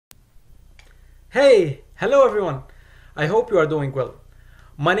Hey, hello everyone. I hope you are doing well.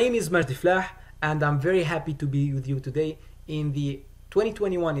 My name is Majdi Flah and I'm very happy to be with you today in the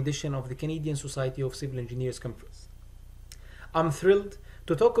 2021 edition of the Canadian Society of Civil Engineers Conference. I'm thrilled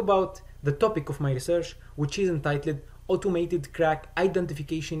to talk about the topic of my research, which is entitled Automated Crack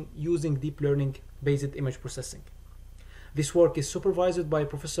Identification Using Deep Learning Based Image Processing. This work is supervised by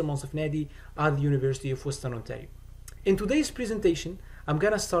Professor Monsef Nadi at the University of Western Ontario. In today's presentation, I'm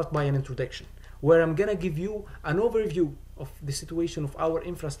gonna start by an introduction, where I'm gonna give you an overview of the situation of our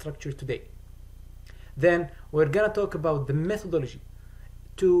infrastructure today. Then we're gonna talk about the methodology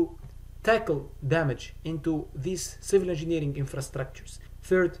to tackle damage into these civil engineering infrastructures.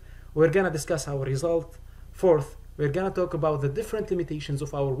 Third, we're gonna discuss our result. Fourth, we're gonna talk about the different limitations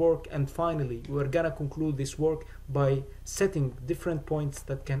of our work. And finally, we're gonna conclude this work by setting different points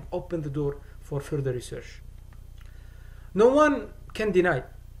that can open the door for further research. No one can deny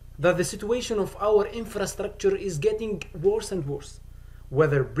that the situation of our infrastructure is getting worse and worse.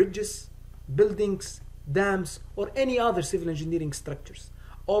 Whether bridges, buildings, dams, or any other civil engineering structures,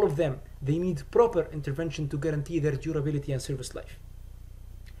 all of them, they need proper intervention to guarantee their durability and service life.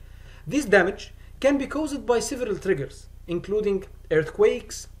 This damage can be caused by several triggers, including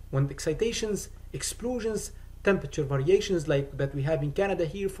earthquakes, wind excitations, explosions, temperature variations like that we have in Canada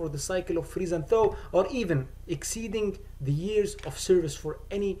here for the cycle of freeze and thaw, or even exceeding the years of service for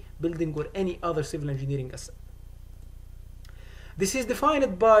any building or any other civil engineering asset. This is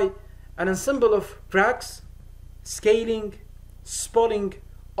defined by an ensemble of cracks, scaling, spalling,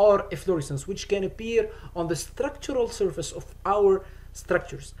 or efflorescence, which can appear on the structural surface of our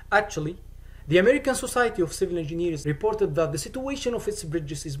structures. Actually, the American Society of Civil Engineers reported that the situation of its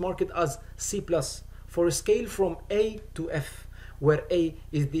bridges is marked as C+, for a scale from A to F, where A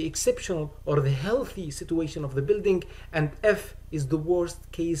is the exceptional or the healthy situation of the building and F is the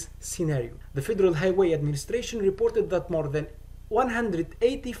worst case scenario. The Federal Highway Administration reported that more than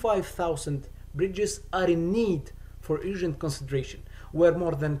 185,000 bridges are in need for urgent consideration, where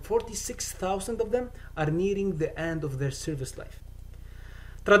more than 46,000 of them are nearing the end of their service life.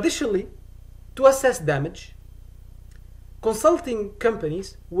 Traditionally, to assess damage, consulting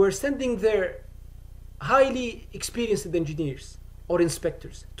companies were sending their highly experienced engineers or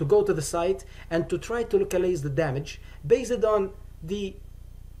inspectors to go to the site and to try to localize the damage based on the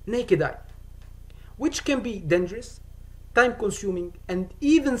naked eye, which can be dangerous, time-consuming, and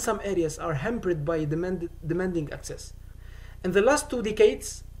even some areas are hampered by demanding access. In the last 2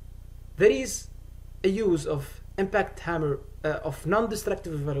 decades, there is a use of impact hammer of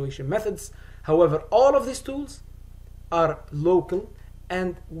non-destructive evaluation methods. However, all of these tools are local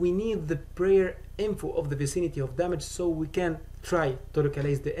and we need the prior info of the vicinity of damage so we can try to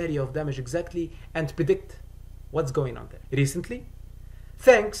localize the area of damage exactly and predict what's going on there. Recently,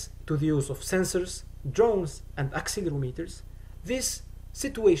 thanks to the use of sensors, drones, and accelerometers, this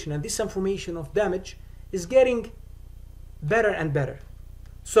situation and this information of damage is getting better and better.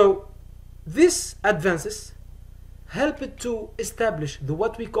 So these advances help to establish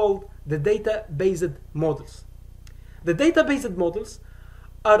what we call the data-based models. The data-based models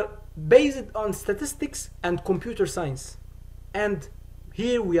are based on statistics and computer science. And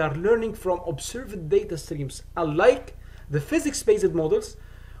here we are learning from observed data streams, unlike the physics-based models,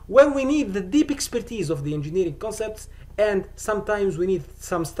 where we need the deep expertise of the engineering concepts, and sometimes we need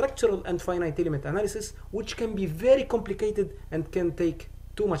some structural and finite element analysis, which can be very complicated and can take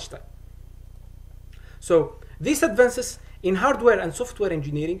too much time. So these advances in hardware and software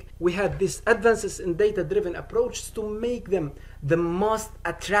engineering, we had these advances in data-driven approaches to make them the most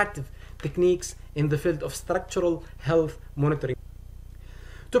attractive techniques in the field of structural health monitoring.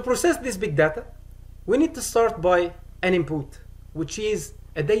 To process this big data, we need to start by an input, which is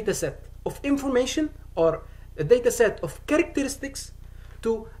a data set of information or a data set of characteristics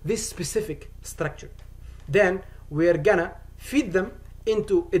to this specific structure. Then we are gonna feed them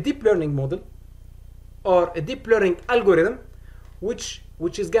into a deep learning model or a deep learning algorithm, which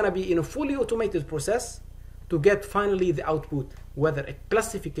is gonna be in a fully automated process to get finally the output, whether a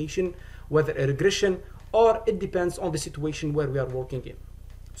classification, whether a regression, or it depends on the situation where we are working in.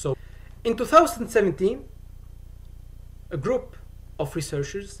 So in 2017, a group of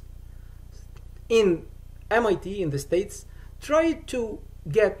researchers in MIT in the States tried to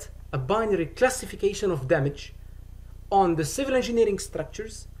get a binary classification of damage on the civil engineering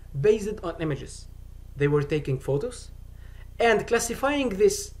structures based on images. They were taking photos and classifying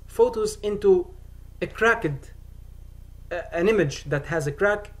these photos into a cracked, an image that has a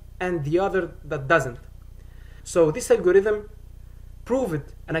crack and the other that doesn't. So this algorithm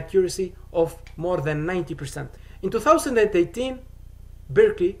proved an accuracy of more than 90%. In 2018,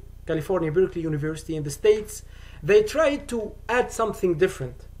 Berkeley, California, Berkeley University in the States, they tried to add something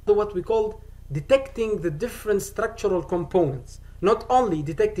different. So what we call detecting the different structural components. Not only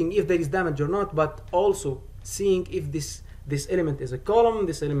detecting if there is damage or not, but also seeing if this element is a column,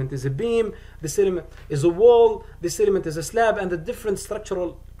 this element is a beam, this element is a wall, this element is a slab, and the different structural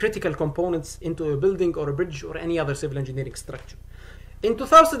critical components into a building or a bridge or any other civil engineering structure. In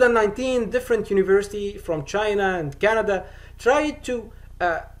 2019, different universities from China and Canada tried to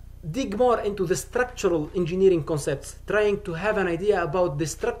dig more into the structural engineering concepts, trying to have an idea about the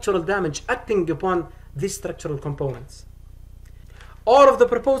structural damage acting upon these structural components. All of the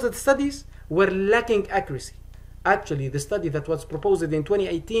proposed studies were lacking accuracy. Actually, the study that was proposed in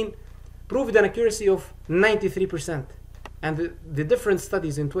 2018 proved an accuracy of 93%. And the different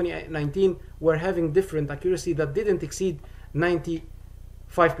studies in 2019 were having different accuracy that didn't exceed 95%.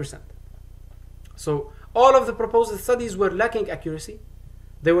 So all of the proposed studies were lacking accuracy.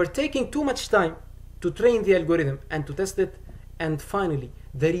 They were taking too much time to train the algorithm and to test it. And finally,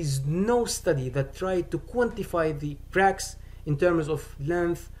 there is no study that tried to quantify the cracks in terms of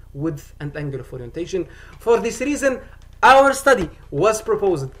length, width, and angle of orientation. For this reason, our study was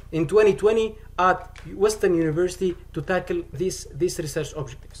proposed in 2020 at Western University to tackle these research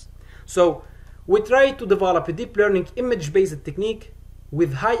objectives. So we tried to develop a deep learning image-based technique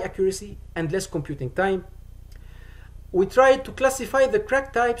with high accuracy and less computing time. We tried to classify the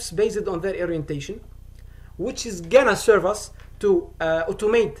crack types based on their orientation, which is gonna serve us to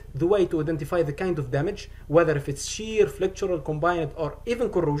automate the way to identify the kind of damage, whether if it's shear, flexural, combined, or even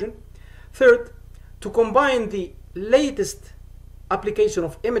corrosion. Third, to combine the latest application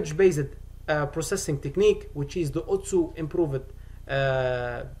of image-based processing technique, which is the OTSU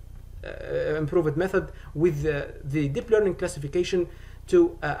improved method, with the deep learning classification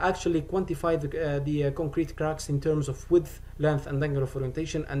to actually quantify the concrete cracks in terms of width, length, and angle of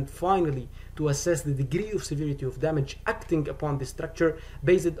orientation, and finally to assess the degree of severity of damage acting upon the structure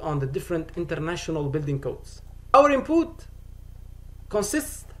based on the different international building codes. Our input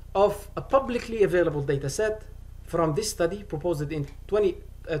consists of a publicly available data set from this study proposed in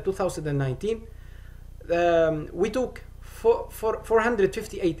 2019. We took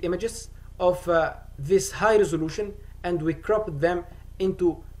 458 images of this high resolution, and we cropped them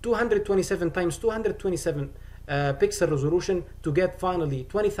into 227 times 227 pixel resolution to get finally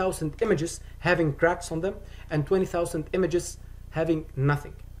 20,000 images having cracks on them and 20,000 images having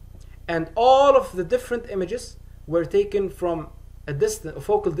nothing. And all of the different images were taken from a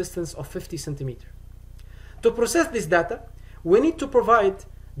focal distance of 50 centimeters. To process this data, we need to provide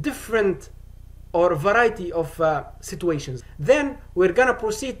different or variety of situations. Then we're gonna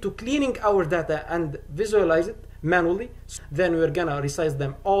proceed to cleaning our data and visualize it manually. Then we're gonna resize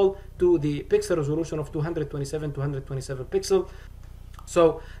them all to the pixel resolution of 227 pixel.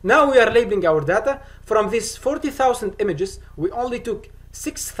 So now we are labeling our data. From these 40,000 images, we only took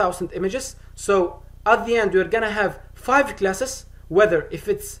 6,000 images. So at the end, we're gonna have 5 classes, whether if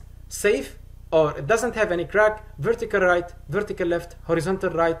it's safe or it doesn't have any crack, vertical right, vertical left, horizontal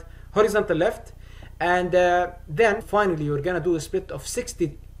right, horizontal left. And then finally, we're gonna do a split of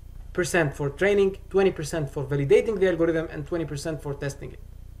 60% for training, 20% for validating the algorithm, and 20% for testing it.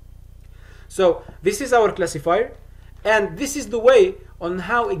 So this is our classifier, and this is the way on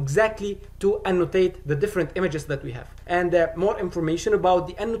how exactly to annotate the different images that we have. And more information about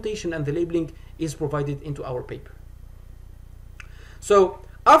the annotation and the labeling is provided into our paper. So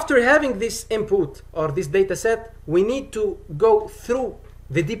after having this input or this data set, we need to go through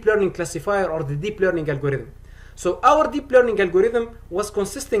the deep learning classifier or the deep learning algorithm. So our deep learning algorithm was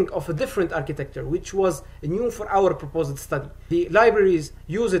consisting of a different architecture, which was new for our proposed study. The libraries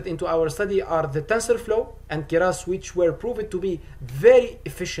used into our study are the TensorFlow and Keras, which were proven to be very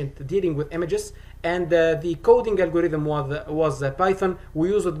efficient dealing with images. And the coding algorithm was Python. We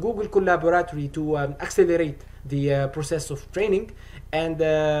used Google Collaboratory to accelerate the process of training. And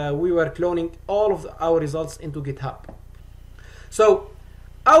we were cloning all of our results into GitHub. So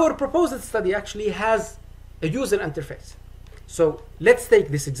our proposed study actually has a user interface. So let's take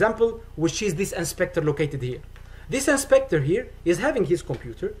this example, which is this inspector located here. This inspector here is having his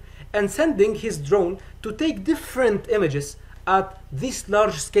computer and sending his drone to take different images at this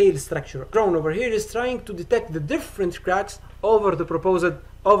large scale structure. Drone over here is trying to detect the different cracks over the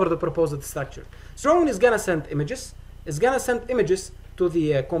proposed structure. Drone is gonna send images, to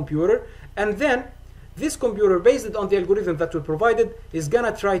the computer, and then this computer, based on the algorithm that we provided, is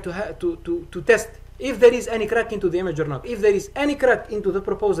gonna try to test if there is any crack into the image or not. If there is any crack into the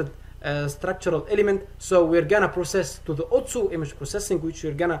proposed structural element, so we're gonna process to the OTSU image processing, which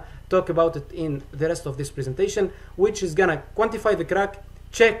we're gonna talk about it in the rest of this presentation, which is gonna quantify the crack,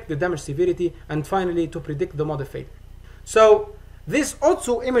 check the damage severity, and finally to predict the mode of failure. So this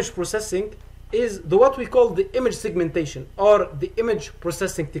also image processing is what we call the image segmentation or the image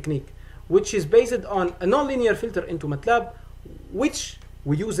processing technique, which is based on a nonlinear filter into MATLAB, which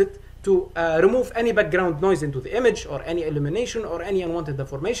we use it to remove any background noise into the image or any illumination or any unwanted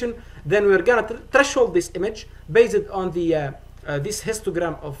deformation. Then we're gonna threshold this image based on the this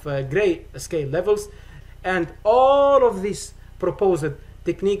histogram of gray scale levels, and all of these proposed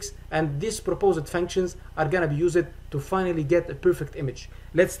techniques and these proposed functions are gonna be used to finally get a perfect image.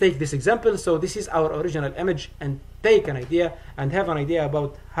 Let's take this example. So this is our original image, and take an idea and have an idea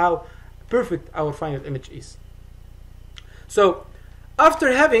about how perfect our final image is. So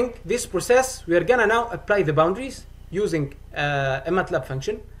after having this process, we are gonna now apply the boundaries using a MATLAB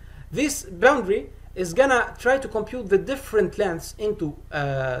function. This boundary is gonna try to compute the different lengths into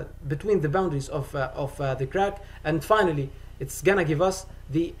between the boundaries of the crack, and finally it's gonna give us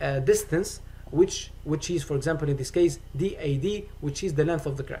the distance, which is, for example, in this case DAD, which is the length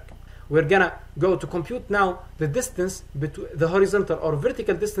of the crack. We're gonna go to compute now the distance between the horizontal or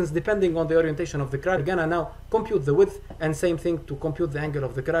vertical distance depending on the orientation of the crack. We're gonna now compute the width, and same thing to compute the angle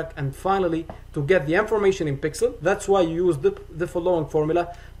of the crack, and finally to get the information in pixel. That's why you use the following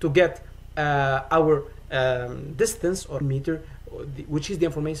formula to get our distance or meter, which is the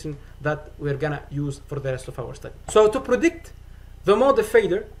information that we're gonna use for the rest of our study. So to predict the mode of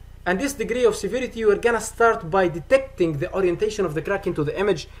failure and this degree of severity, we're gonna start by detecting the orientation of the crack into the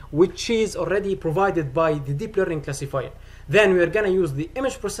image, which is already provided by the deep learning classifier. Then we're gonna use the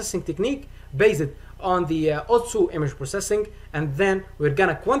image processing technique based on the also image processing, and then we're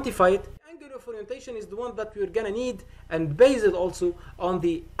gonna quantify it. Angle of orientation is the one that we're gonna need, and based also on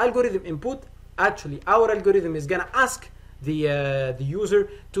the algorithm input. Actually, our algorithm is gonna ask the user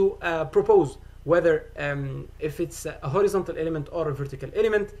to propose whether if it's a horizontal element or a vertical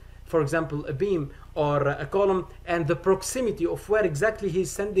element, for example a beam or a column, and the proximity of where exactly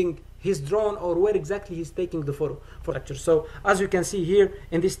he's sending his drone or where exactly he's taking the photo for lecture. So as you can see here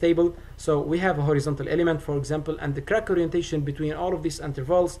in this table, so we have a horizontal element, for example, and the crack orientation between all of these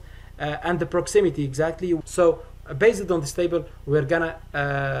intervals and the proximity exactly. So based on this table, we're gonna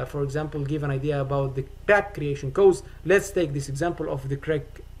for example give an idea about the crack creation cause. Let's take this example of the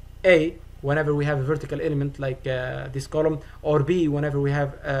crack A whenever we have a vertical element like this column, or B whenever we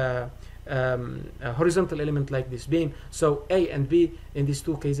have a horizontal element like this beam. So A and B in these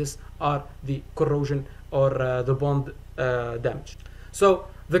two cases are the corrosion or the bond damage. So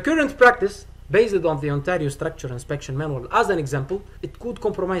the current practice, based on the Ontario Structure Inspection Manual as an example, it could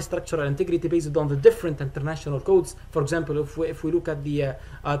compromise structural integrity based on the different international codes. For example, if we look at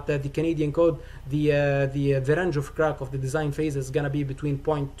the Canadian code, the range of crack of the design phase is going to be between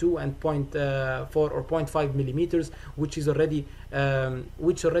 0.2 and 0.4 or 0.5 millimeters, which already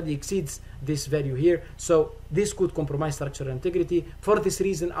exceeds this value here. So this could compromise structural integrity. For this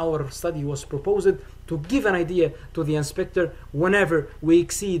reason, our study was proposed to give an idea to the inspector whenever we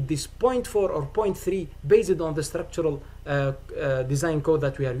exceed this 0.4 or 0.3 based on the structural design code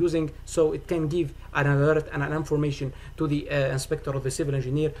that we are using, so it can give an alert and an information to the inspector or the civil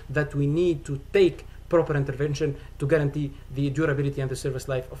engineer that we need to take proper intervention to guarantee the durability and the service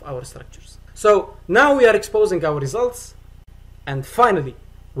life of our structures. So now we are exposing our results, and finally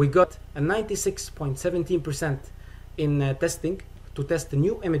we got a 96.17% in testing to test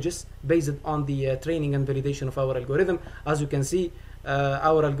new images based on the training and validation of our algorithm. As you can see,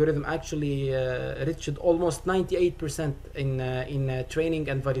 our algorithm actually reached almost 98% in training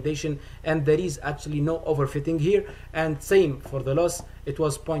and validation, and there is actually no overfitting here. And same for the loss, it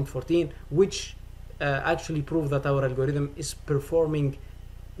was 0.14, which actually proved that our algorithm is performing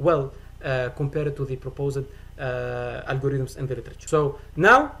well compared to the proposed algorithms in the literature. So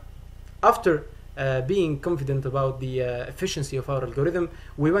now, after being confident about the efficiency of our algorithm,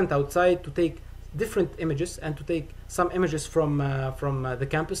 we went outside to take different images and to take some images from the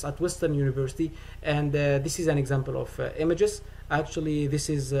campus at Western University, and this is an example of images. Actually, this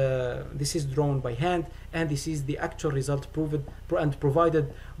is drawn by hand, and this is the actual result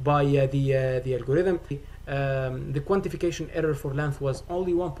provided by the algorithm. The quantification error for length was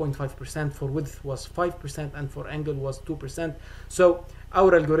only 1.5%, for width was 5%, and for angle was 2%. So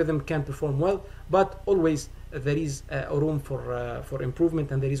our algorithm can perform well, but always there is a room for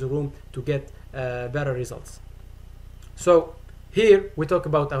improvement, and there is a room to get better results. So here we talk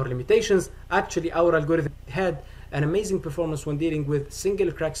about our limitations. Actually, our algorithm had an amazing performance when dealing with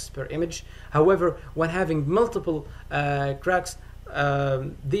single cracks per image. However, when having multiple cracks,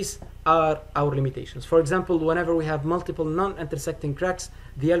 these are our limitations. For example, whenever we have multiple non-intersecting cracks,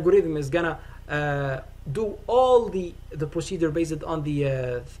 the algorithm is gonna do all the procedure based on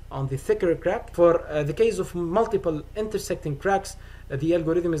the thicker crack. For the case of multiple intersecting cracks, the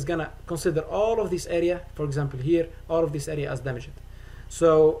algorithm is gonna consider all of this area, for example here, all of this area as damaged.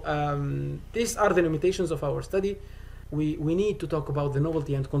 So these are the limitations of our study. We need to talk about the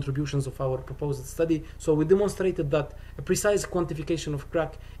novelty and contributions of our proposed study. So we demonstrated that a precise quantification of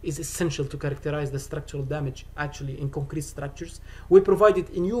crack is essential to characterize the structural damage actually in concrete structures. We provided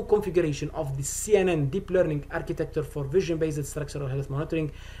a new configuration of the CNN deep learning architecture for vision-based structural health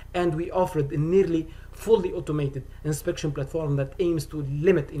monitoring, and we offered a nearly fully automated inspection platform that aims to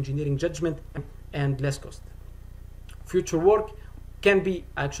limit engineering judgment and less cost. Future work can be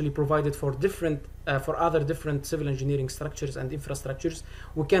actually provided for other different civil engineering structures and infrastructures.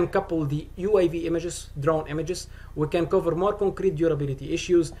 We can couple the UAV images, drone images. We can cover more concrete durability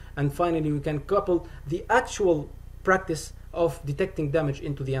issues. And finally, we can couple the actual practice of detecting damage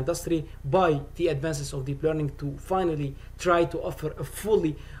into the industry by the advances of deep learning to finally try to offer a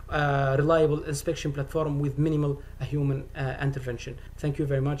fully reliable inspection platform with minimal human intervention. Thank you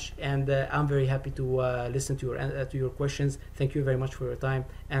very much, and I'm very happy to listen to your questions. Thank you very much for your time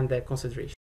and consideration.